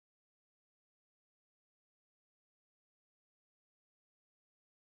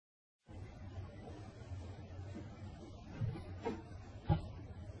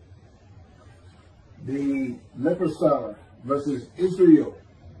the leper scholar versus Israel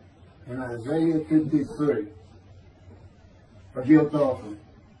in Isaiah 53, a guilt offering.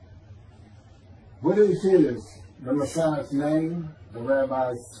 What is the Messiah's name? The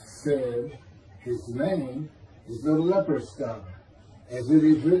rabbis said his name is the leper scholar, as it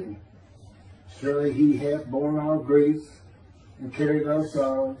is written, surely he hath borne our griefs and carried our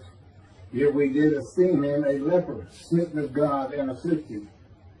sorrows, yet we did esteem him a leper, smitten of God and afflicted.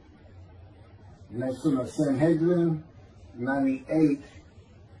 And that's from the Sanhedrin 98,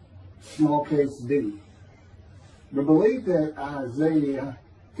 small case B. The belief that Isaiah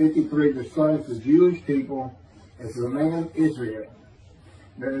 53 describes the Jewish people as the man Israel,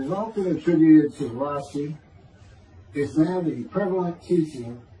 that is often attributed to Rashi, is now the prevalent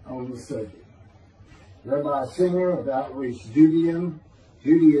teaching on the subject. Rabbi Singer of Outreach Judaism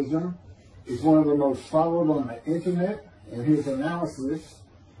is one of the most followed on the internet, and his analysis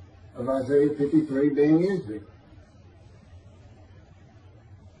of Isaiah 53 being Israel.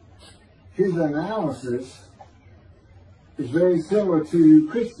 His analysis is very similar to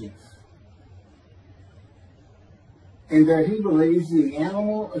Christians, in that he believes the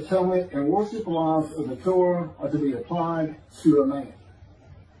animal atonement and worship laws of the Torah are to be applied to a man,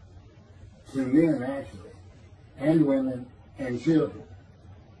 to men actually, and women and children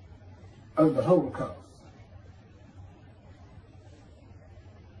of the Holocaust.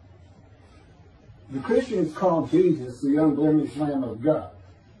 The Christians call Jesus the unblemished Lamb of God.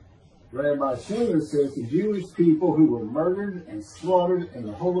 Rabbi Singer says the Jewish people who were murdered and slaughtered in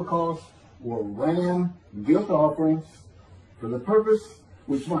the Holocaust were ram guilt offerings for the purpose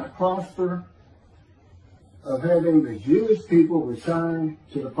which might prosper of having the Jewish people return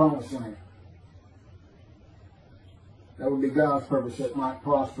to the promised land. That would be God's purpose that might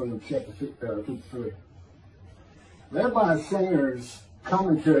prosper in chapter 53. Rabbi Singer's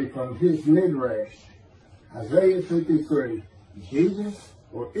commentary from his midrash, Isaiah 53, Jesus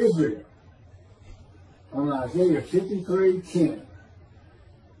or Israel, on Isaiah 53:10.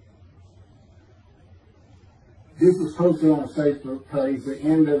 This was posted on a Facebook page. The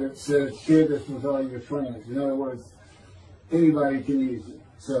end of it says, share this with all your friends. In other words, anybody can use it.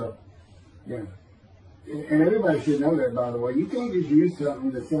 So, yeah. And everybody should know that, by the way. You can't just use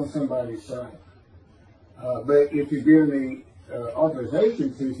something that's on somebody's site. But if you're given the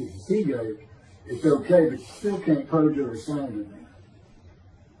authorization to see it, it's okay, but you still can't perjure or slander them.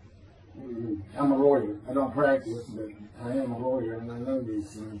 I'm a lawyer. I don't practice, but I am a lawyer and I know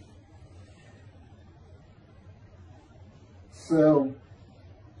these things. So,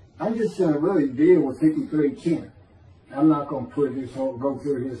 I'm just going to really deal with 53:10. I'm not going to go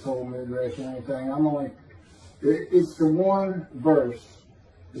through his whole midrash or anything. It's the one verse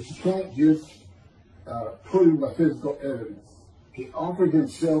that you can't just prove by physical evidence. He offered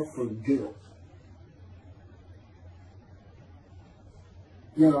himself for guilt.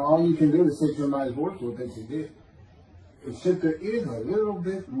 You know, all you can do is say somebody's worthless that you did. Except there is a little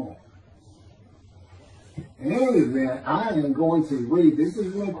bit more. In any event, I am going to read, this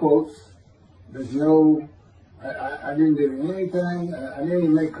is in quotes, there's no, I didn't do anything, I didn't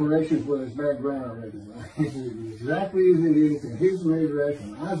even make corrections with his background or anything. It's exactly as it is in his midrash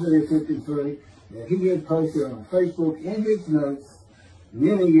in Isaiah 53 that he had posted on Facebook in his notes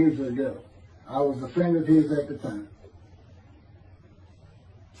many years ago. I was a friend of his at the time.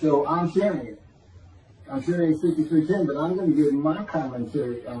 So I'm sharing it. I'm sharing 53:10, but I'm going to give my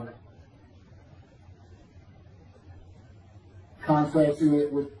commentary on it, contrasting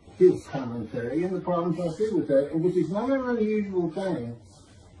it with his commentary and the problems I see with that, which is not an unusual thing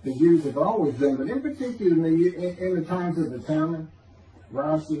the Jews have always done, but in particular in the times of the Talmud,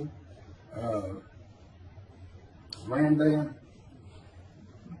 Rashi, Rambam,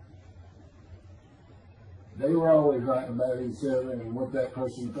 they were always writing about each other and what that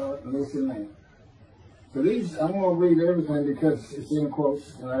person thought and this and that. So these, I'm going to read everything because it's in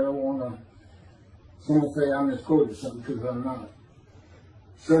quotes, and I don't want to someone say I misquoted something, because I'm not.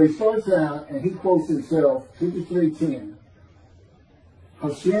 So he starts out, and he quotes himself, 53:10.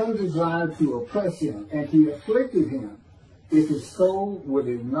 Hashem desired to oppress him, and he afflicted him if his soul would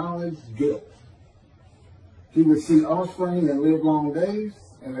acknowledge guilt. He would see offspring and live long days,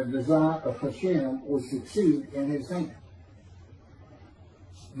 and the desire of Hashem would succeed in his hand.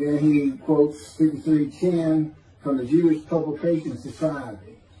 Then he quotes 53:10 from the Jewish Publication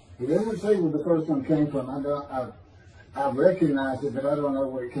Society. He doesn't say where the first one came from. I recognize it, but I don't know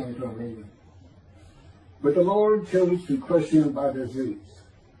where it came from either. But the Lord chose to crush him by disease,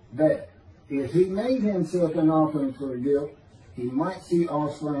 that if he made himself an offering for guilt, he might see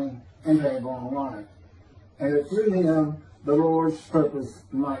offspring and have long life, and that through him the Lord's purpose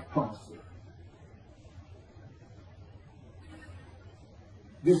might prosper.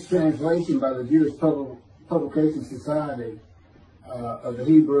 this translation by the Jewish Publication Society of the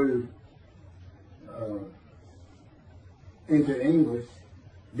Hebrew into English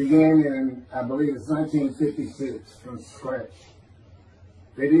began in, I believe it's 1956, from scratch.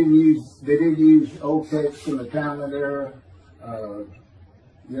 They didn't use old texts from the Talmud era.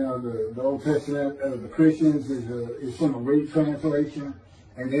 The Old Testament of the Christians is from a retranslation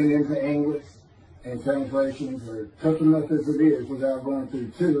and then into English. And translations are tough enough as it is without going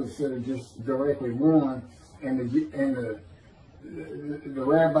through two instead of just directly one. And the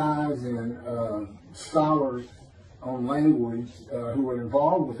rabbis and scholars on language who were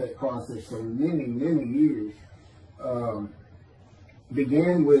involved with that process for many, many years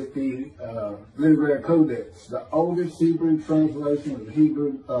began with the Leviticus Codex, the oldest Hebrew translation of the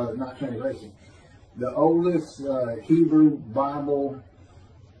Hebrew, not translation, the oldest Hebrew Bible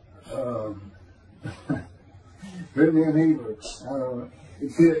written in Hebrew.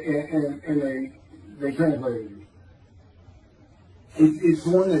 And they translated it. It's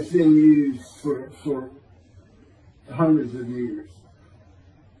one that's been used for hundreds of years.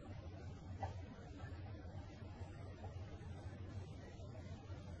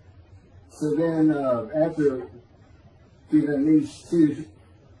 So then, after these two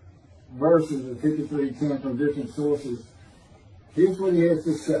verses of 53:10 from different sources, here's what he has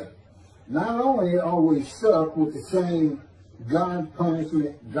to say. Not only are we stuck with the same God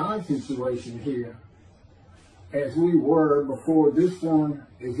punishment, God situation here, as we were before, this one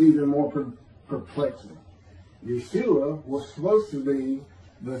is even more perplexing. Yeshua was supposed to be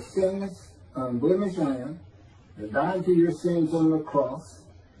the sinless, unblemished Lamb that died for your sins on the cross,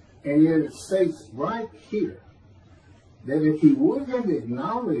 and yet it states right here that if he would have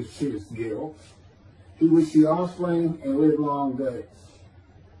acknowledged his guilt, he would see offspring and live long days.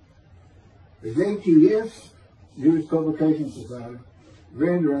 The JPS, Jewish Publication Society,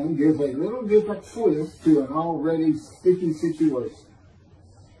 rendering gives a little different twist to an already sticky situation.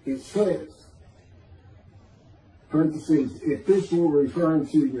 It says, parentheses, if this were referring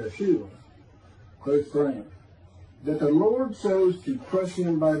to Yeshua, close friend, that the Lord chose to crush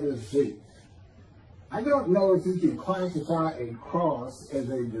him by disease. I don't know if you can classify a cross as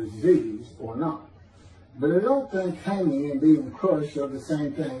a disease or not, but I don't think hanging and being crushed are the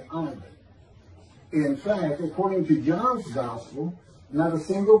same thing either. In fact, according to John's Gospel, not a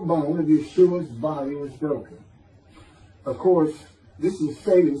single bone of Yeshua's body was broken. Of course, this is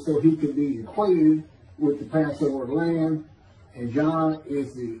stated so he could be equated with the Passover lamb, and John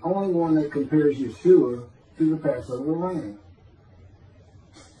is the only one that compares Yeshua to the Passover lamb.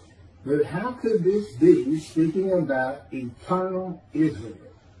 But how could this be speaking about eternal Israel?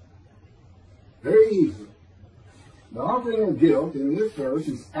 Very easy. The offering of guilt in this verse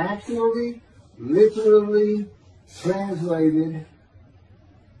is actually, literally translated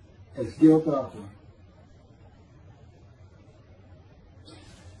as guilt offering.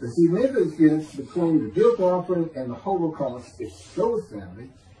 The significance between the guilt offering and the Holocaust is so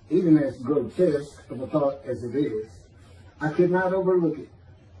astounding, even as grotesque of a thought as it is, I could not overlook it.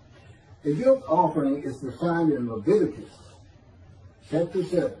 The guilt offering is defined in Leviticus, chapter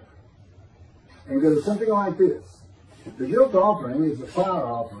 7, and goes something like this. The guilt offering is a fire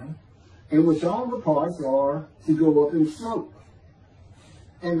offering in which all the parts are to go up in smoke,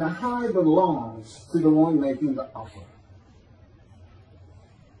 and the hide belongs to the one making the offering.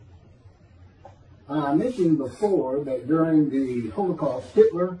 I mentioned before that during the Holocaust,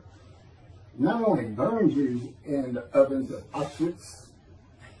 Hitler not only burned Jews in the ovens of Auschwitz,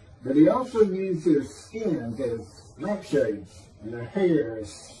 but he also used their skins as lampshades and their hair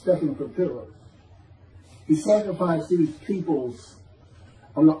as stuffing for pillows. He sacrificed these peoples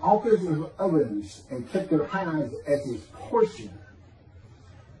on the altars of ovens and kept their hides as his portion,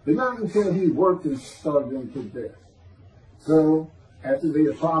 but not until he worked and starved them to death. So, after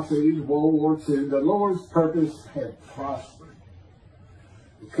the atrocities of World War II, the Lord's purpose had prospered,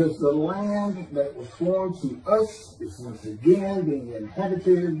 because the land that was sworn to us is once again being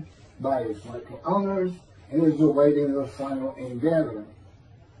inhabited by its rightful owners and is awaiting the final ingathering.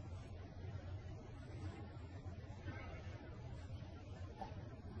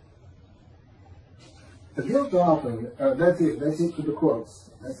 The guilt offering, that's it for the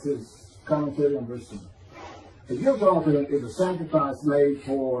quotes. That's his commentary on verse 2. The guilt offering is a sacrifice made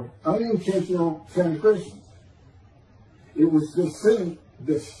for unintentional transgressions. It was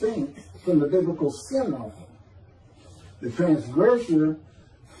distinct from the biblical sin offering. The transgressor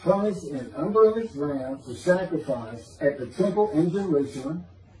furnished an unblemished lamb for sacrifice at the temple in Jerusalem,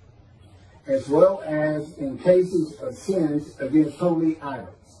 as well as in cases of sins against holy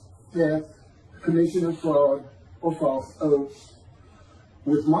idols, theft, commission of fraud, or false oaths,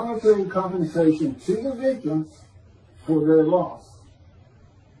 with monetary compensation to the victims for their loss.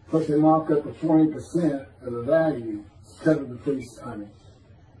 Plus they mark up to 20% of the value to cover the priest's earnings.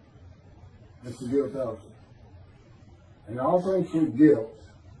 That's the guilt offering. And offering for guilt,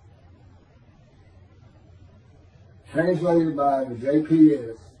 translated by the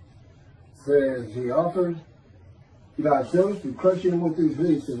JPS, says he offered, God chose to crush him with his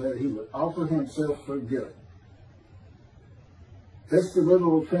knee so that he would offer himself for guilt. That's the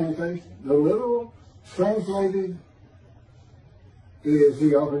literal translation. The literal translated is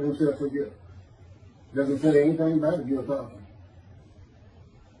he offered himself for guilt. Doesn't say anything about the guilt offering.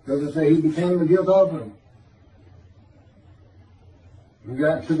 Doesn't say he became the guilt offering. We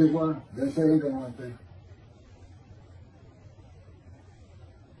got to the one. Doesn't say anything like that.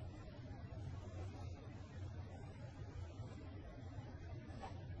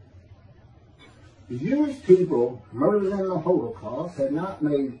 The Jewish people murdered in the Holocaust had not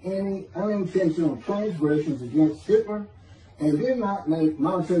made any unintentional transgressions against Hitler and did not make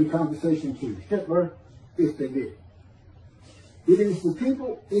monetary compensation to Hitler if they did. It is the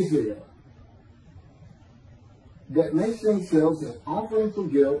people Israel that makes themselves an offering for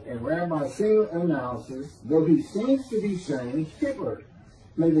guilt, and Rabbi single analysis, though he seems to be saying Hitler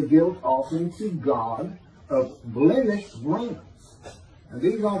made a guilt offering to God of blemished rams. And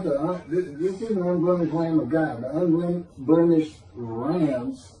these aren't this is an unblemished lamb of God. The unblemished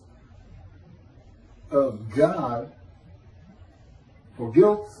rams of God for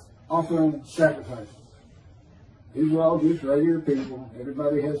guilt offering sacrifices. These are all just regular people.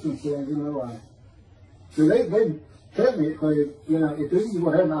 Everybody has some sins in their life. So they technically, if this is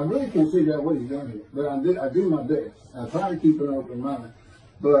what happened, I really can't figure out what he's done here. But I do my best. I try to keep an open mind.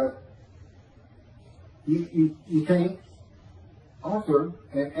 But you can't offer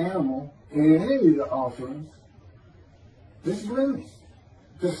an animal in any of the offerings that's blemished,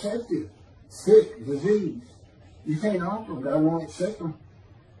 defective, sick, disease. You can't offer them. God won't accept them.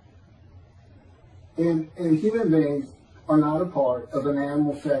 And human beings are not a part of an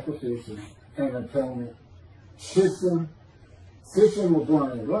animal sacrificial and atonement system. System of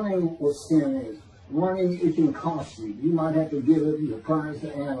learning. Learning what sin is. Learning it can cost you. You might have to give up your prized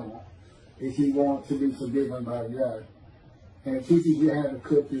animal if you want to be forgiven by God. And it teaches you how to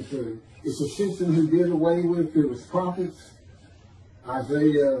cook your food. It's a system he did away with through his prophets.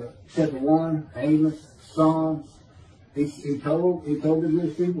 Isaiah chapter 1, Amos, Psalms. He told the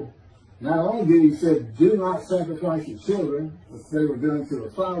Jewish people. Not only did he say, do not sacrifice your children, which they were doing to a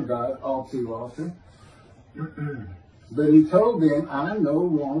fire god all too often, but he told them, I no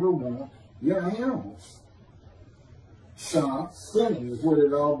longer want your animals. Stop sinning is what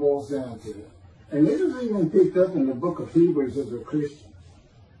it all boils down to. And this is even picked up in the book of Hebrews as a Christian.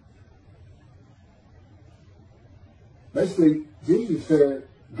 Basically, Jesus said,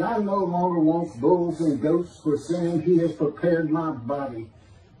 God no longer wants bulls and goats for sin. He has prepared my body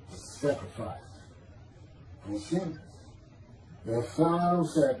to sacrifice for sin. The final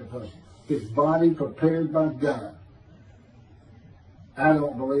sacrifice. His body prepared by God. I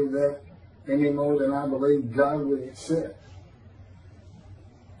don't believe that any more than I believe God would accept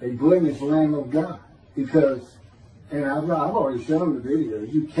a blemished Lamb of God, because, and I've already shown the video,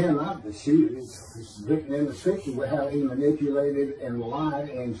 you cannot deceive. It's written in the scripture how he manipulated and lied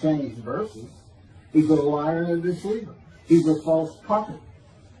and changed verses. He's a liar and a deceiver. He's a false prophet.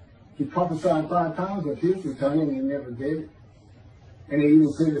 He prophesied 5 times of his return and he never did it. And he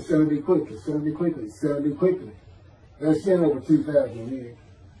even said it's going to be quickly, it's going to be quickly, it's going to be quickly. That's been over 2,000 years.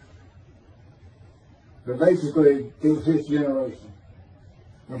 But basically, it was his generation.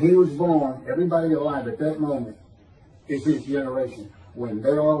 When he was born, everybody alive at that moment is his generation. When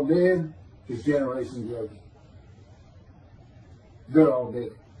they're all dead, his generation's over. They're all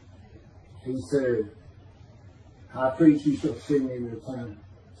dead. He said, I preach you shall see me return.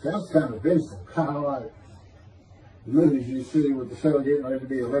 Sounds kind of vengeful, kind of like the movies you see with the fellow getting ready to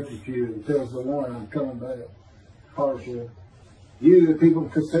be electrocuted and tells the one, I'm coming back. Partial. You, the people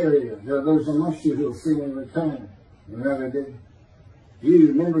of Caesarea, there are those amongst you who will see me return. And never did.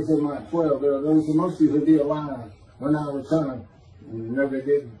 You, members of my 12, there are those amongst you who will be alive when I return. And never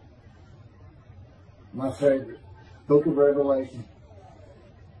did. My favorite. Book of Revelation.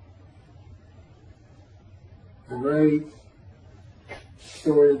 The great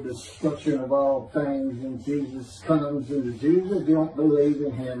story of destruction of all things, and Jesus comes, and the Jews that don't believe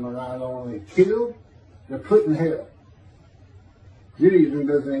in him are not only killed, they're put in hell. Judaism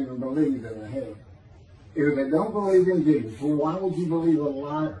doesn't even believe in a hell. If they don't believe in Jesus, well, why would you believe a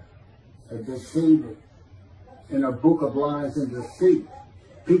liar, a deceiver, in a book of lies and deceit?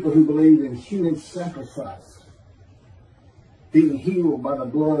 People who believe in human sacrifice. being healed by the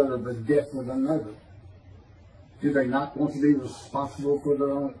blood or the death of another? Do they not want to be responsible for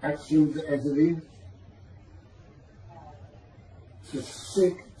their own actions as it is? It's a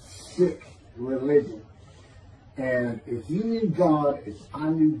sick, sick religion. And if you knew God as I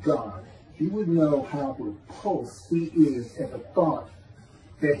knew God, you would know how repulsed he is at the thought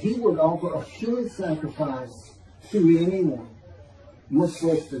that he would offer a human sacrifice to anyone, much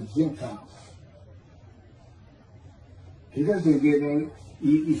less the Gentiles. He doesn't get any.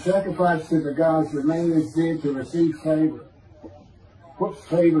 You sacrifice to the gods the maintenance did to receive favor. What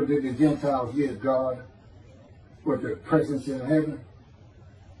favor did the Gentiles give God? With their presence in heaven?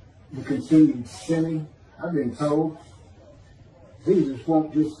 The continued sinning? I've been told Jesus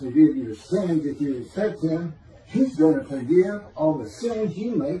won't just forgive your sins if you accept him. He's going to forgive all the sins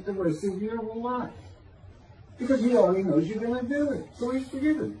you make the rest of your life. Because he already knows you're going to do it. So he's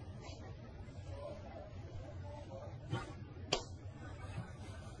forgiven you.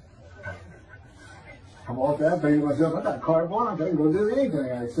 I walked out thinking to myself, I got carte blanche. I can go do anything.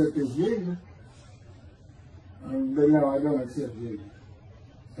 I accept this Jesus. But no, I don't accept Jesus.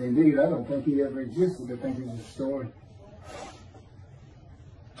 Indeed, I don't think he ever existed. I think he's a story.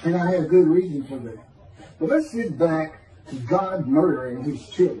 And I have good reason for that. But let's get back to God murdering his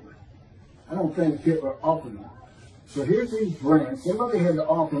children. I don't think Hitler offered them. So here's these brands. Somebody had to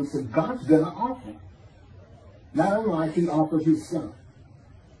offer them, so God's going to offer them. Not unlike he offered his son.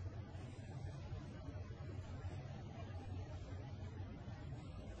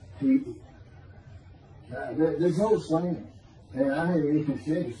 There's no slander. And I haven't even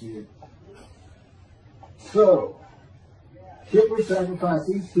said this yet. So, Hitler sacrificed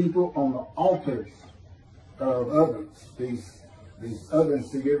these people on the altars of ovens. These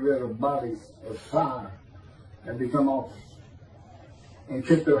ovens to get rid of bodies of fire that become altars. And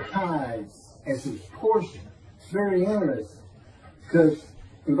kept their hides as his portion. It's very interesting. Because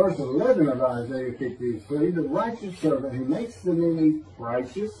in verse 11 of Isaiah 53, the righteous servant who makes the many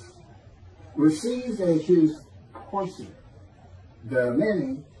righteous receives as his portion the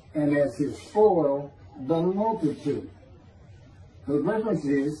many, and as his spoil the multitude. The reference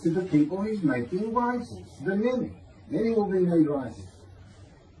is to the people he's making righteous, the many. Many will be made righteous.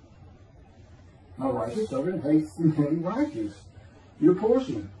 My righteous servant makes the many righteous. Your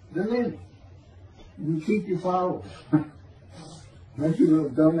portion, the many. You keep your followers. Make you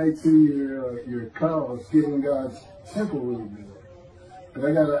donate to your cause, giving God's temple really good. But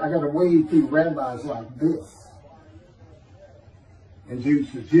I gotta wade through rabbis like this. And Jews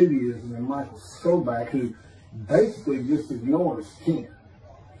for Judaism and Michael Sobach, who basically just ignores 10.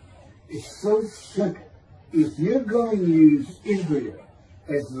 It's so simple. If you're going to use Israel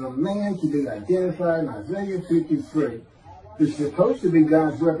as the man to be identified in Isaiah 53, who's supposed to be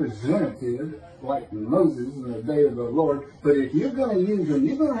God's representative, like Moses in the day of the Lord, but if you're going to use them,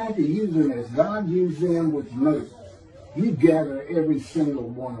 you're going to have to use them as God used them with Moses. You gather every single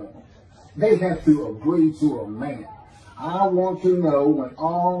one of them. They have to agree to a man. I want to know when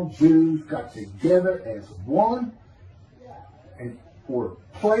all Jews got together as one and were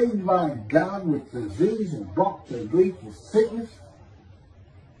plagued by God with disease and brought to grief with sickness,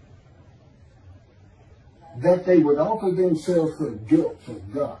 that they would offer themselves for guilt to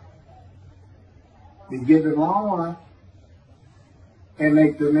God. They give them long life and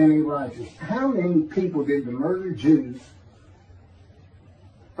make the many righteous. How many people did the murdered Jews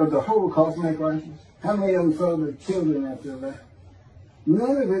of the Holocaust make righteous? How many of them saw their children after that?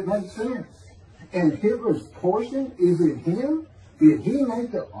 None of it makes sense. And Hitler's portion, is it him? Did he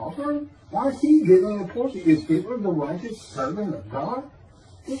make the offering? Why is he getting a portion? Is Hitler the righteous servant of God?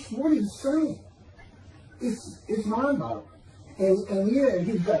 It's what he's saying. It's mind-boggling. And yet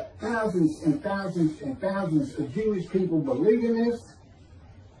he's got thousands and thousands and thousands of Jewish people believing this.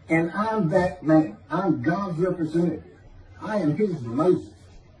 And I'm that man. I'm God's representative. I am his Moses.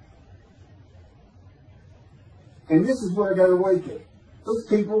 And this is what I got to wait to. Those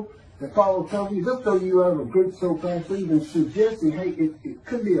people that follow Tovia, they'll throw you out of a group so fast, they're even suggesting, hey, it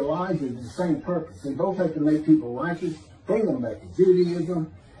could be Elijah, the same purpose. They both have to make people righteous, bring them back to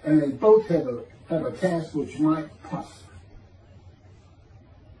Judaism, and they both have a task which might prosper.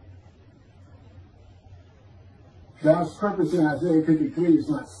 God's purpose in Isaiah 53 is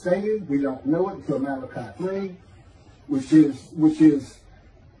not stated. We don't know it until Malachi 3, which is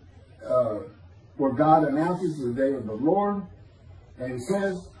where God announces the day of the Lord. And he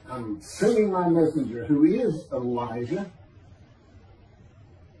says, I'm sending my messenger, who is Elijah,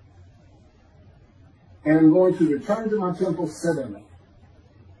 and I'm going to return to my temple suddenly.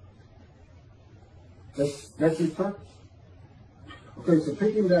 That's his purpose. Okay, so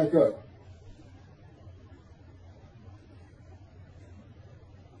picking back up.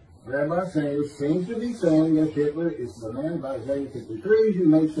 Rabbi Sanders seems to be saying that Hitler is the man of Isaiah 53 who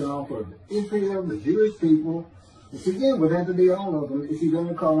makes an offer of Israel, the Jewish people, which again would have to be all of them if you're going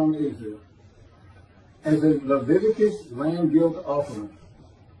to call them Israel, as a Leviticus land guilt offering.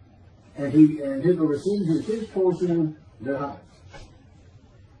 And Hitler receives as his portion their hides.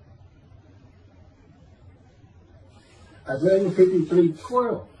 Isaiah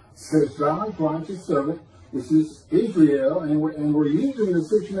 53:12 says God's righteous servant, which is Israel, and we're using the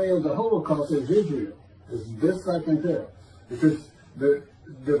 6 million of the Holocaust as Israel, as best I can tell. Because the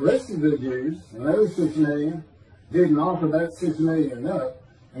rest of the Jews, another 6 million, didn't offer that 6 million up,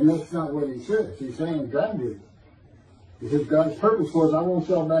 and that's not what he says. He's saying God did it. Because God's purpose was, I want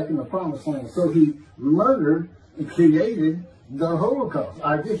y'all back in the promised land. So he murdered and created the Holocaust.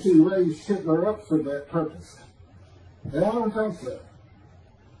 I guess he raised Hitler up for that purpose. And I don't think so.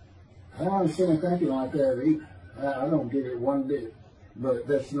 I don't understand thinking like that either. I don't get it one bit. But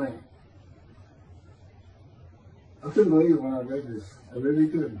that's me. I couldn't believe it when I read this. I really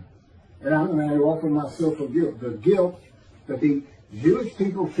couldn't. And I'm going to offer myself a guilt. The guilt that the Jewish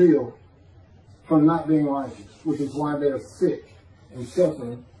people feel from not being righteous, which is why they're sick and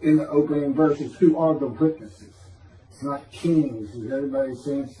suffering in the opening verses. Who are the witnesses? It's not kings, as everybody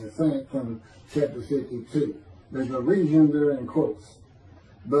seems to think from chapter 52. There's a reason they're in quotes.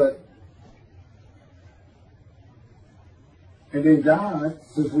 And then God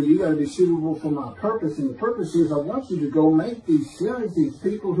says, well, you got to be suitable for my purpose. And the purpose is, I want you to go make these sinners, these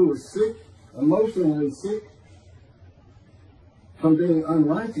people who are sick, emotionally sick, from being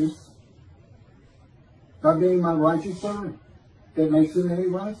unrighteous, by being my righteous servant. That makes them any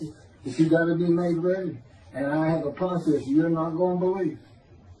righteous. But you got to be made ready. And I have a process you're not going to believe.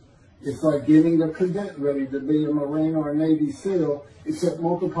 It's like getting the cadet ready to be a Marine or a Navy SEAL, except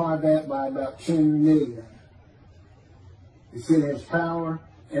multiply that by about 10 million. It's in his power,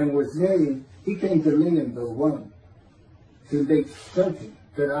 and with me, he came to me in the womb to make certain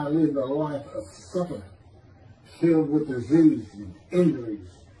that I lived a life of suffering, filled with disease and injuries,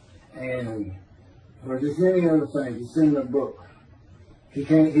 and for just many other things. It's in the book. He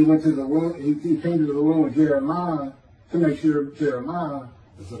went to the womb. He came to the womb of Jeremiah to make sure Jeremiah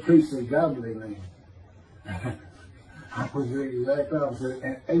was a priestly, godly man. I was the exact opposite,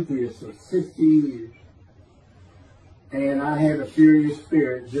 an atheist for 60 years. And I had a furious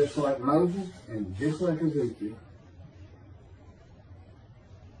spirit just like Moses and just like Ezekiel.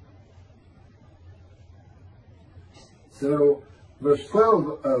 So, verse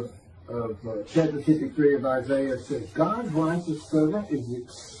 12 of chapter 53 of Isaiah says, God's righteous servant is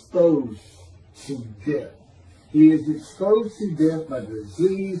exposed to death. He is exposed to death by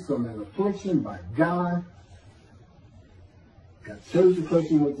disease, from an affliction, by God. God chose the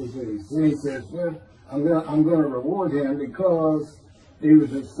person with disease. Then he says, well, I'm going to reward him because he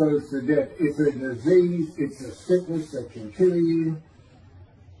was exposed to death. It's a disease. It's a sickness that can kill you.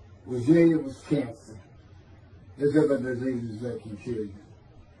 With me, it was cancer. There's other diseases that can kill you.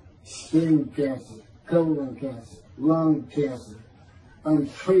 Skin cancer, colon cancer, lung cancer,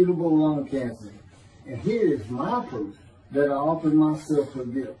 untreatable lung cancer. And here is my proof that I offered myself for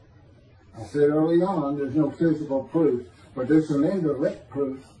guilt. I said early on, there's no physical proof, but there's some indirect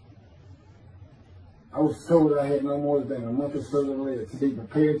proof. I was told I had no more than a month or so to live, to be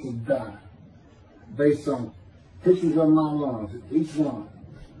prepared to die, based on pictures of my lungs, each one.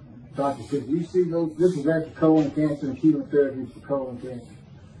 Doctor said, you see those? This is after colon cancer and chemotherapy for colon cancer.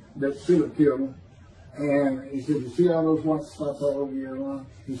 That should have killed me. And he said, you see all those white spots all over your lung?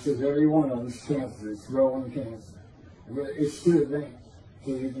 He says, every one of them is cancer. It's growing cancer. It's too advanced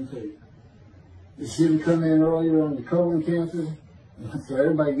to even take. It should have come in earlier on the colon cancer. So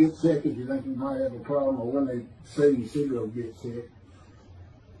everybody get sick if you think you might have a problem, or when they say you should go get sick.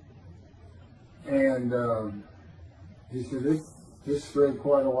 And he said, this spread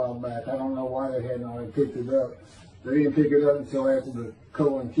quite a while back. I don't know why they hadn't already picked it up. They didn't pick it up until after the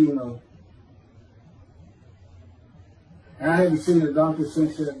colon chemo. And I haven't seen the doctor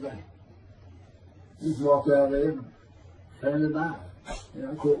since that day. Just walked out there and turned it out.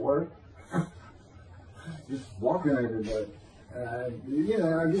 I quit work. Just walking everybody. I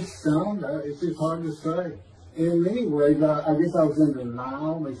get stoned. It's just hard to say. In many ways, I guess I was in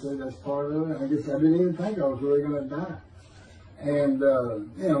denial. They said that's part of it. I guess I didn't even think I was really going to die. And,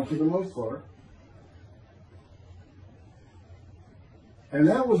 for the most part. And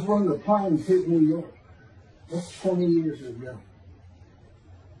that was when the planes hit New York. That's 20 years ago.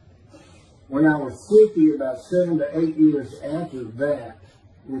 When I was 50, about 7 to 8 years after that,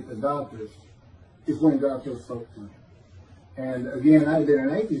 with the doctors, is when God first spoke to me. And again, I'd been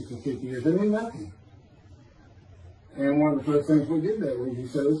an atheist for 50 years. I knew nothing. And one of the first things we did that week, he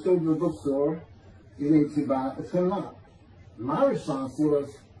said, let's go to the bookstore. You need to buy a Talmud. My response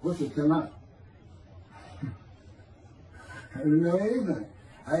was, what's a Talmud? I didn't know anything.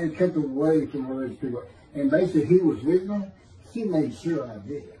 I had kept away from religious people. And basically, he was with me. He made sure I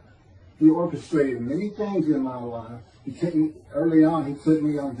did. He orchestrated many things in my life. Early on, he took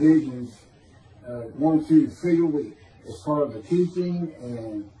me on visions 1, 2, 3 a week as part of the teaching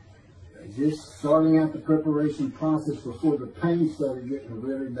and just starting out the preparation process before the pain started getting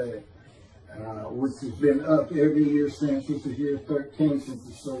really bad, which has been up every year since. This is year 13 since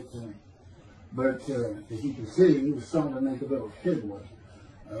it's 13. But as you can see, he was starting to make a little headway.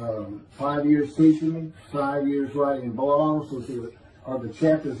 5 years teaching me, 5 years writing blogs, which are the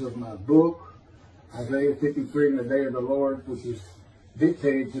chapters of my book, Isaiah 53 and the Day of the Lord, which is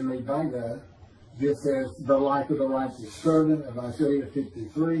dictated to me by God, just as the life of the righteous servant of Isaiah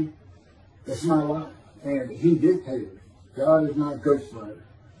 53. That's my life. And he dictated. God is not ghostwriter.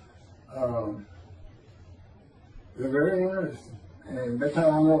 They're very interesting. And that's how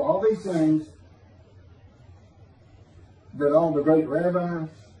I know all these things that all the great rabbis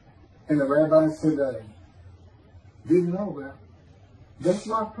and the rabbis today didn't know about. That's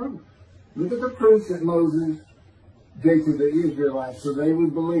my proof. Look at the proofs that Moses gave to the Israelites so they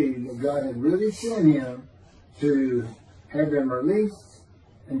would believe that God had really sent him to have them released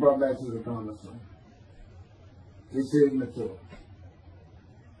and brought back to the promised land. It's in the Torah.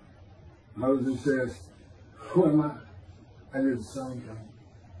 Moses says, who am I? I did the same thing.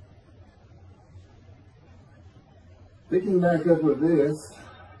 Picking back up with this,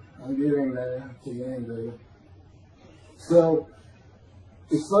 I'm getting there to the end of it. So,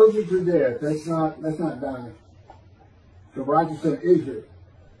 exposure to death, that's not dying. The righteous of Israel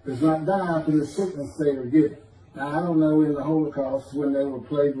does not die for the sickness they are given. Now, I don't know in the Holocaust when they were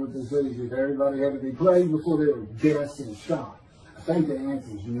plagued with disease, if everybody had to be plagued before they were gassed and shot. I think the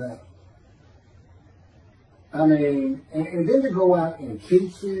answer is no. I mean, and then to go out and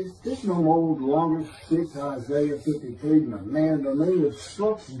teach this no longer fits Isaiah 53, my man, the name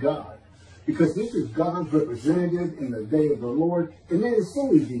instructs God. Because this is God's representative in the day of the Lord, and then it's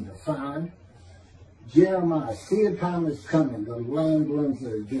so easy to find. Jeremiah, see a time is coming, the land blooms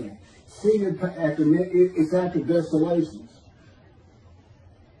again. See it's after desolations.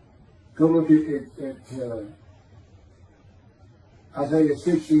 Go look at Isaiah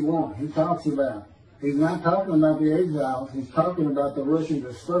 61. He talks about, he's not talking about the exiles, he's talking about the Russian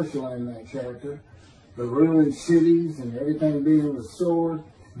dispersal in that chapter, the ruined cities and everything being restored.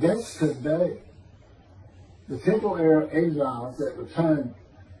 That's today. The temple era exiles that returned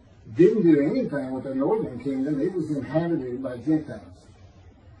didn't do anything with the northern kingdom. It was inhabited by Gentiles.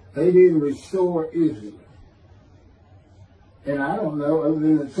 They didn't restore Israel. And I don't know, other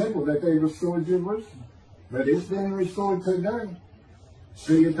than the temple, that they restored Jerusalem. But it's been restored today.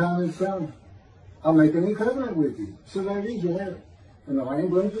 See your time is coming. I'll make a new covenant with you. So there you have it. And the land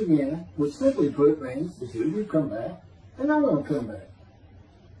blooms again, which simply put means the Jews will come back, and I'm going to come back.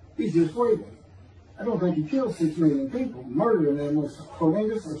 He's just waiting. I don't think he killed 6 million people. Murdering them was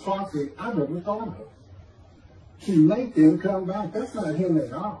horrendous atrocity I've ever thought of. To make them come back, that's not him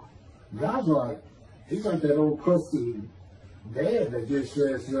at all. God's like, he's like that old crusty dad that just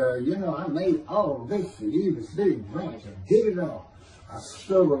says, you know, I made all of this for you, this big branch. I did it all. I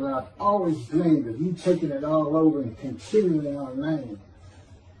struggled and I've always dreamed of you taking it all over and continuing our name.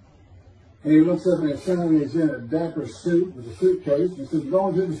 And he looks up and his son is in a dapper suit with a suitcase and says,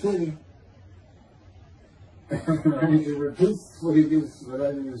 going to the city. And he repeats what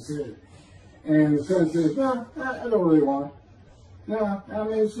I just said. And the son says, no, I don't really want it. No, I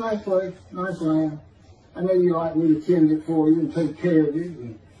mean, it's a nice place, nice land. I know you like me to tend it for you and take care of it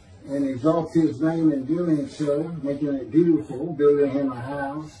and exalt his name in doing so, making it beautiful, building him a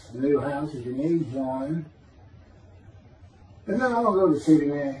new house if he needs one. And then I don't go to the city,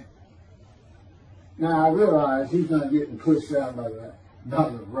 man. Now, I realize he's not getting pushed out by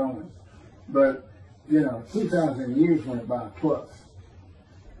the Romans. But, you know, 2,000 years went by plus,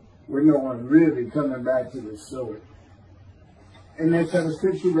 with no one really coming back to restore it. And that's how the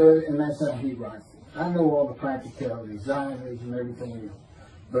scripture read it, and that's how he writes it. I know all the practicalities, Zionism and everything else.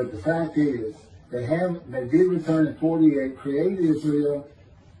 But the fact is, they did return in 48, create Israel,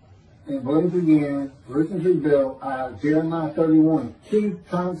 and blooms again, Jerusalem's rebuilt, Jeremiah 31, 2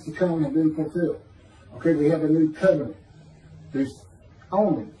 times to come have been fulfilled. Okay, we have a new covenant. There's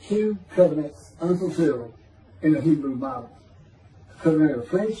only 2 covenants unfulfilled in the Hebrew Bible. The covenant of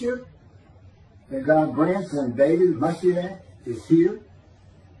friendship that God grants when David, Moshiach, is here.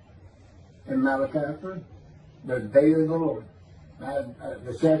 In Malachi 3, the day of the Lord.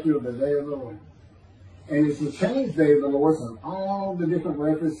 The chapter of the day of the Lord. And it's the change day of the Lord from all the different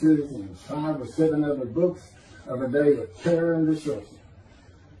references in 5 or 7 other books of a day of terror and destruction,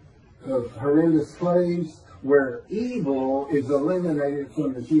 of horrendous plagues, where evil is eliminated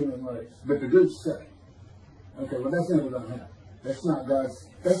from the human race, but the good stay. Okay, well that's never going to happen. That's not God's,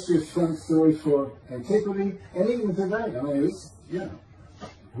 that's just some story for antiquity, and even today. I mean, it's, you know,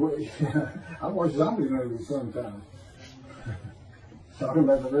 I watch zombie movies sometimes. Talking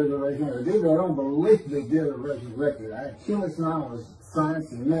about the resurrection of the dead, I don't believe they did a resurrected. I have too much knowledge of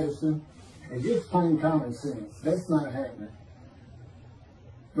science and medicine, and just plain common sense. That's not happening.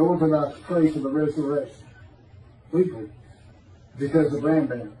 The Orthodox pray for the resurrection weekly because of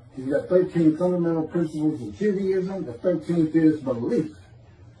Rambam. He's got 13 fundamental principles of Judaism. The 13th is belief.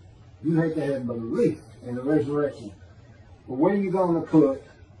 You have to have belief in the resurrection. Well, where are you going to put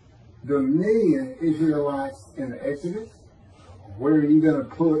the million Israelites in the Exodus? Where are you going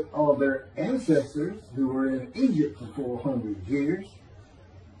to put all their ancestors who were in Egypt for 400 years?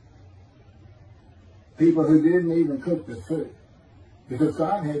 People who didn't even cook the food. Because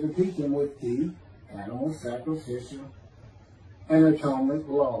God had to teach them with the animal sacrificial and atonement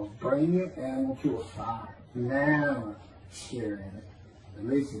laws. Bring your animal to a fire. Now share in it. At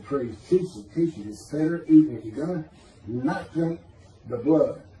least the priest teach it. It's better even if you're going to not drink the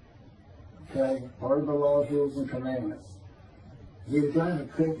blood. Okay? Part of the laws, rules, and commandments. You're trying to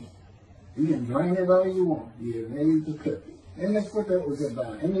cook it. You can drain it all you want. You need to cook it. And that's what that was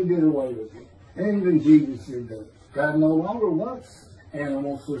about. And he did away with it. And even Jesus did that. God no longer wants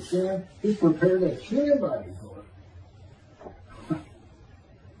animals for sin. He prepared a human body for it.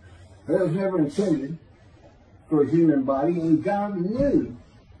 That was never intended for a human body. And God knew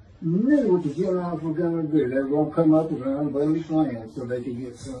what the Gentiles were going to do. They were going to come up with an unblemished land so they could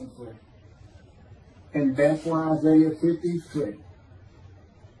get some free. And that's why Isaiah 53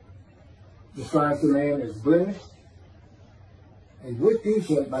 describes the man as blemished. And with these,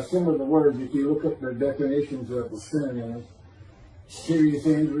 by some of the words, if you look up their definitions of the synonyms, serious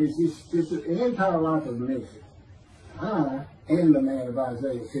injuries, it's an entire life of misery. I am the man of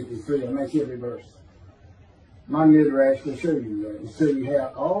Isaiah 53. I make every verse. My midrash will show you that. And so you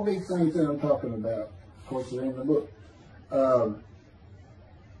have all these things that I'm talking about. Of course, they're in the book.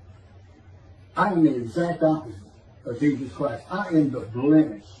 I am the exact opposite of Jesus Christ. I am the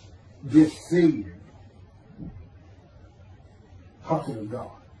blemish, deceived prophet of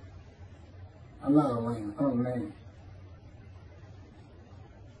God. I'm not a lamb. I'm a man.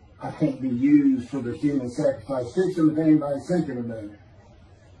 I can't be used for the human sacrifice system if anybody's thinking about it.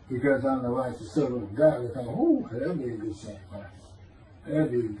 Because I'm the righteous servant of God. They think, oh, that'll be a good sacrifice. That'll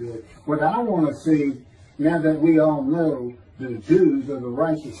be good. What I want to see, now that we all know the Jews are the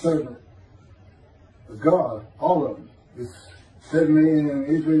righteous servant God, all of them. It's 7 million in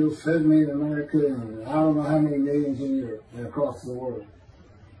Israel, 7 million in America, and I don't know how many millions in Europe and across the world.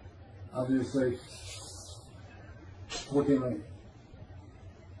 I'll just say 14 million.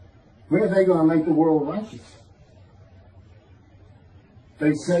 When are they going to make the world righteous?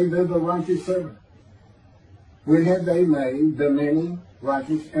 They say they're the righteous servant. When have they made the many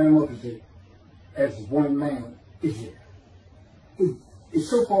righteous and a multitude as one man is it? It's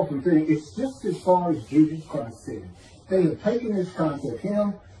so far from thing. It's just as far as Jesus Christ said. They have taken this concept,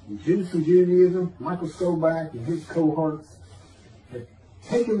 him, and Jews for Judaism, Michael Stroback and his cohorts, have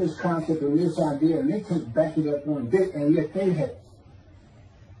taken this concept and this idea, and they can't back it up one bit, and yet they have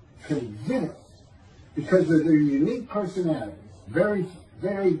convinced, because of their unique personalities, very,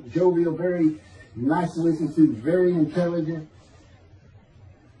 very jovial, very nice to listen to, very intelligent,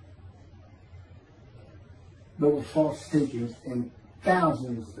 but with false teachings, and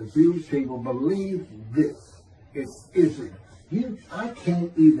thousands of Jewish people believe this. It's Israel. I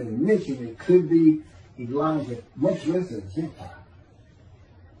can't even mention it could be Elijah, much less a Gentile.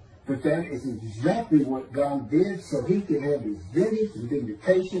 But that is exactly what God did so he could have his vengeance and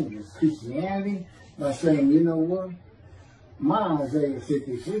vindication against Christianity by saying, you know what? My Isaiah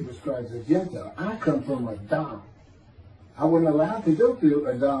 53 describes a Gentile. I come from Adam. I wasn't allowed to go through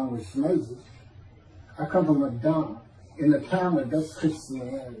Adam with Moses. I come from Adam. In the Talmud, that's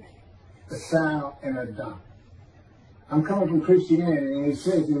Christianity. Esau and Adam. I'm coming from Christianity, and he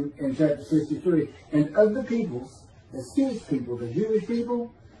says in chapter 63, and of the peoples, that's his people, the Jewish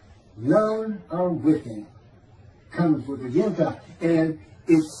people, none are with him. Comes with the Gentile. And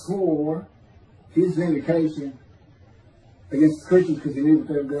it's for his vindication against the Christians because he knew what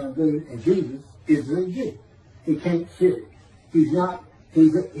they were going to do. And Jesus is a Jew. He can't fit it. He's not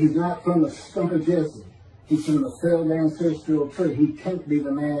from the stump of Jesse. He's from the failed ancestral tree. He can't be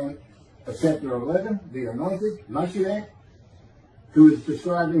the man of chapter 11, the anointed, Moshiach who is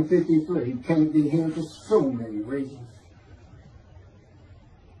described in 53. He can't be him for so many reasons.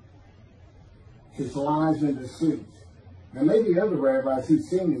 His lies and deceit. There may be other rabbis who've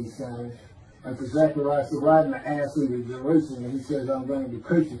seen these signs. And for Zacharias, riding the ass into Jerusalem, and he says, I'm going to be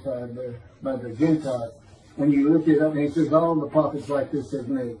crucified there by the Gentiles. When you look it up, and he says, all the prophets like this have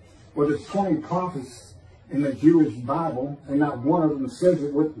made. Well, there's 20 prophets in the Jewish Bible, and not one of them says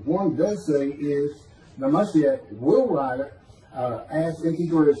it. What one does say is, the Moshiach will ride ass into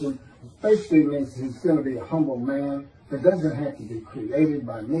Jerusalem. Basically means he's going to be a humble man that doesn't have to be created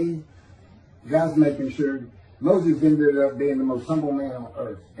by me. God's making sure Moses ended up being the most humble man on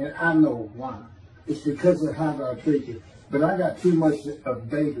earth. And I know why. It's because of how God treated him. But I got too much of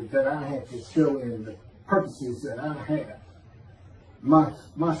David that I have to show in the purposes that I have.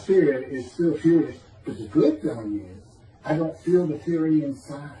 My spirit is still furious. But the good thing is, I don't feel the fury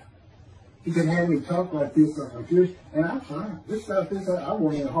inside. He can have me talk like this, like I'm furious, and I'm fine. This stuff, I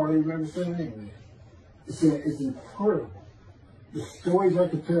won't even hardly ever say anything. It's incredible. The stories I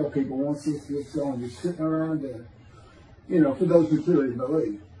could tell people once this gets on, just sitting around there, you know, for those who truly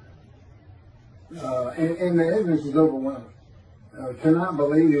believe. And the evidence is overwhelming. Cannot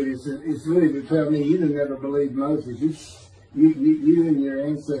believe it. It's really to tell me you'd have never believed Moses. You and your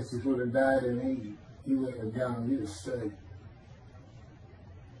ancestors would have died in Egypt. You would have gone, you'd have stayed.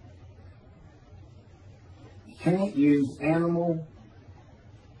 You can't use animal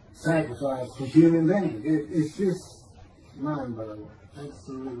sacrifice for human beings. It's just mind-boggling.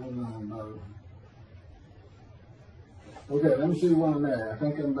 Absolutely mind-boggling. Okay, let me see where I'm at. I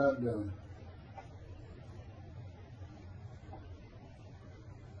think I'm about done.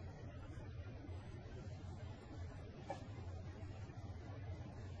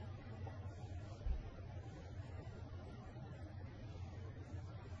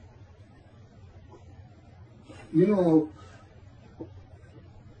 You know,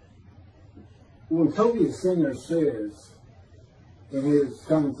 when Tovia Singer says in his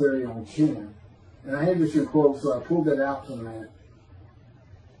commentary on 10, and I had this in quotes, so I pulled that out from that.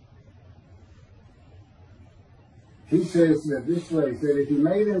 He says that this phrase, that if he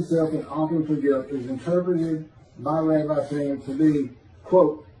made himself an offering for guilt, is interpreted by Rabbi Singer to be,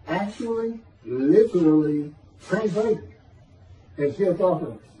 quote, actually, literally translated as guilt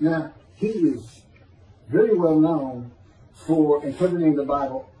offering. Now, he is very well known for interpreting the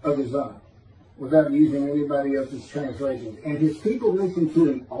Bible of his own, without using anybody else's translations. And his people listen to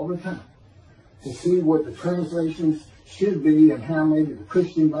him all the time to see what the translations should be and how maybe the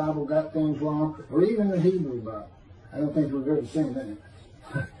Christian Bible got things wrong, or even the Hebrew Bible. I don't think we've ever seen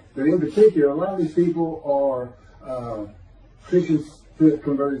that. But in particular, a lot of these people are Christians who have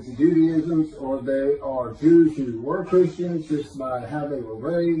converted to Judaism, or they are Jews who were Christians just by how they were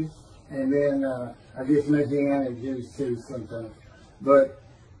raised, and then I guess Messianic Jews too sometimes. But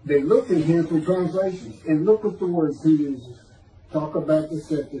they look at him for translations, and look at the words he uses. Talk about the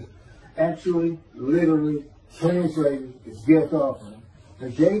scepter. Actually, literally, translated as guilt offering. The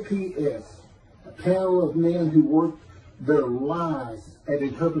JPS, a panel of men who worked their lives at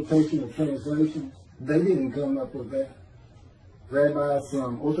interpretation of translations, they didn't come up with that. Rabbis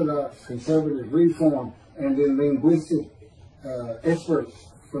from Orthodox, Conservative, Reform, and then linguistic experts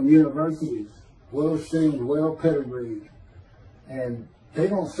from universities, well-trained, well-pedigreed. And they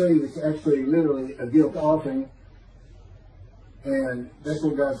don't say it's actually literally a guilt offering, and that's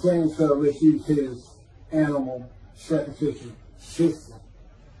what God's saying, so let's use his animal sacrificial system.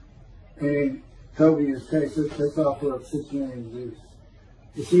 And in Tovia's case, let's offer up 6 million Jews.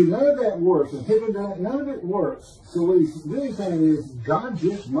 You see, none of that works, and none of it works. So what he's really saying is God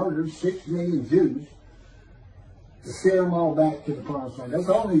just murdered 6 million Jews to send them all back to the promised land. That's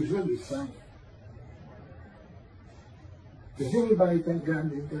all he's really saying. Does anybody think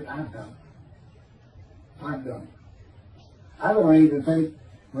God did that? I don't. I don't. I don't even think,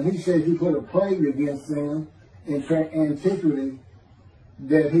 when he says he put a plague against them in antiquity,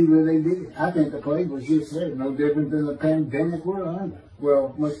 that he really did it. I think the plague was just there, no different than the pandemic we're under.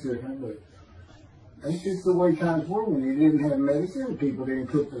 Well, much different, but that's just the way times were when you didn't have medicine, people didn't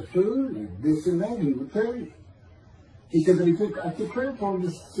cook their food, and this and that, he would tell you. He said, but I took credit for him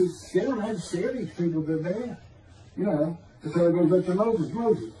to scare them. I had to scare these people to death. You know, so it goes up to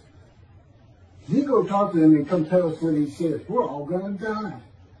Moses. You go talk to them and come tell us what he says. We're all going to die.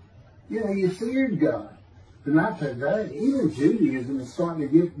 You know, you feared God. But not today. Even Judaism is starting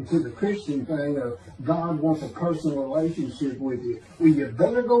to get into the Christian thing of God wants a personal relationship with you. Well, you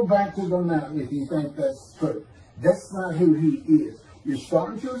better go back to the mountain if you think that's true. That's not who he is. You're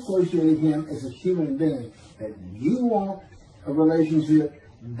starting to associate him as a human being. That you want a relationship,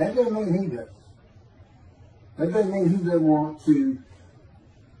 that doesn't mean he does. That doesn't mean he doesn't want to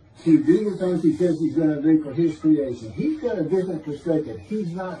do the things he says he's going to do for his creation. He's got a different perspective.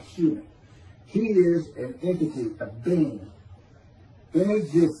 He's not human. He is an entity, a being in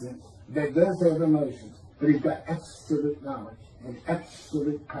existence that does have emotions, but he's got absolute knowledge and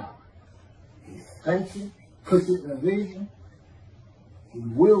absolute power. He thinks it, puts it in a vision, he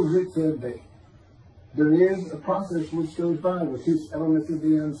wills it to be. There is a process which goes by with his elements of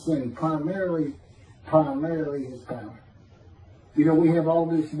the unseen, primarily his power. You know, we have all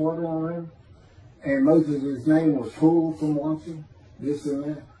this water on earth, and Moses' name was full from watching this and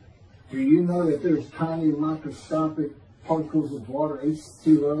that. Do you know that there's tiny microscopic particles of water,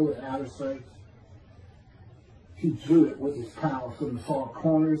 H2O, in outer space? He drew it with his power from the far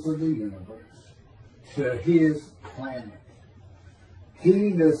corners of the universe to his planet.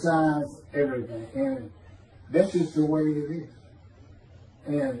 He decides everything, and that's just the way it is.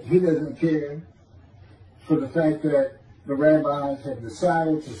 And he doesn't care for the fact that the rabbis have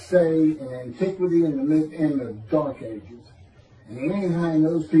decided to stay in antiquity in the Dark Ages. And anything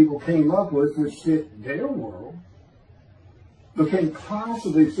those people came up with which fit their world, but can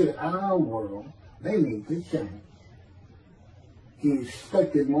possibly fit our world, they need to change. He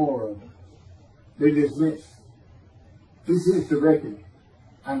expected more of them. They dismissed. This is the reckoning.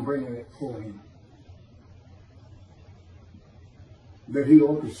 I'm bringing it for him. That he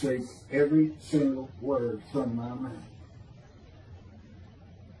orchestrates every single word from my mouth.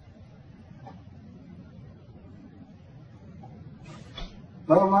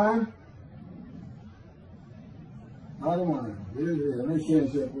 Bottom line? Bottom line. Let me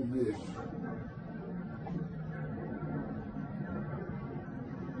change that with this.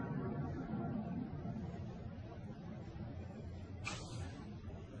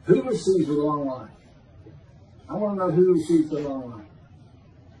 Who receives the long life? I want to know who receives the long life.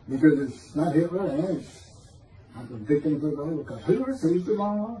 Because it's not Hitler and it's not the victims of the Holocaust. Who receives the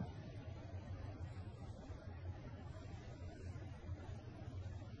long life?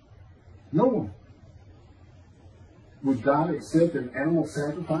 No one. Would God accept an animal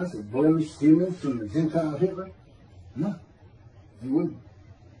sacrifice of blemished humans from the Gentile Hitler? No. He wouldn't.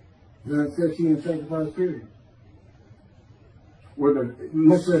 He doesn't accept human sacrifice, period. Were the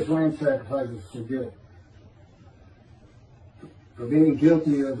much less lamb sacrifices for guilt. For being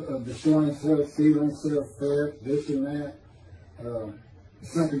guilty of destroying self, stealing self, theft, this and that.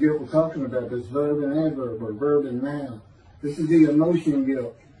 It's not the guilt we're talking about. This verb and adverb or verb and noun. This is the emotion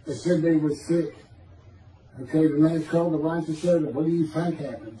guilt. They said they were sick. Okay, the man's called the righteous servant. What do you think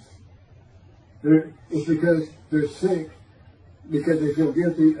happens? It's because they're sick, because they feel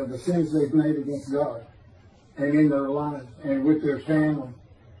guilty of the sins they've made against God and in their lives and with their family.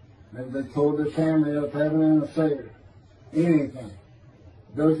 They told their family of having an affair. Anything.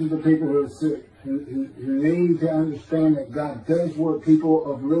 Those are the people who are sick, who need to understand that God does work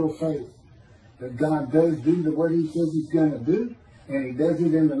people of little faith. That God does do what he says he's going to do, and he does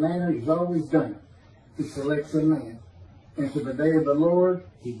it in the manner he's always done it. He selects a man. And for the day of the Lord,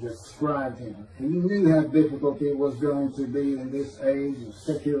 he described him. He knew how difficult it was going to be in this age of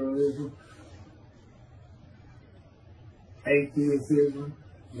secularism, atheism.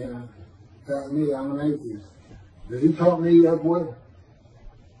 You know, taught me, I'm an atheist. But he taught me up well.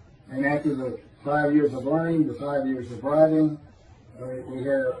 And after the 5 years of learning, the 5 years of writing, we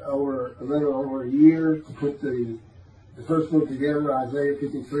had a little over a year to put the first book together, Isaiah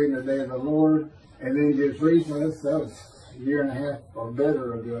 53 and the Day of the Lord. And then just recently, that was a year and a half or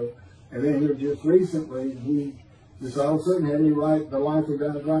better ago. And then here just recently, he just all of a sudden had me write The Life of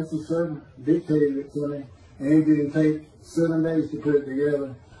God's Righteous Servant, dictated it to me. And it didn't take 7 days to put it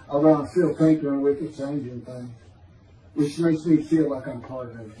together. Although I'm still tinkering with it, changing things. Which makes me feel like I'm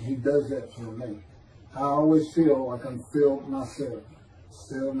part of it. He does that for me. I always feel like I'm filled myself.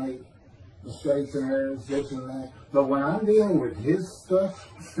 Still make mistakes and errors, this and that. But when I'm dealing with his stuff,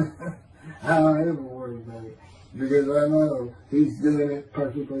 I don't ever worry about it. Because I know he's doing it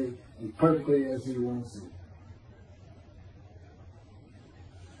perfectly as he wants it.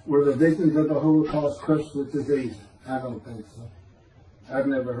 Were the victims of the Holocaust crushed with disease? I don't think so. I've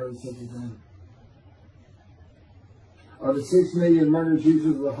never heard such a thing. Are the 6 million murdered Jews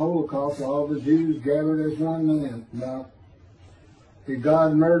of the Holocaust all the Jews gathered as one man? No. Did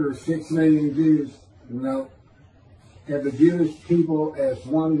God murder 6 million Jews? No. Have the Jewish people as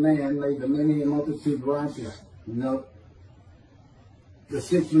one man made the many multitude righteous? No. The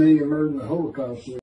 6 million murdered in the Holocaust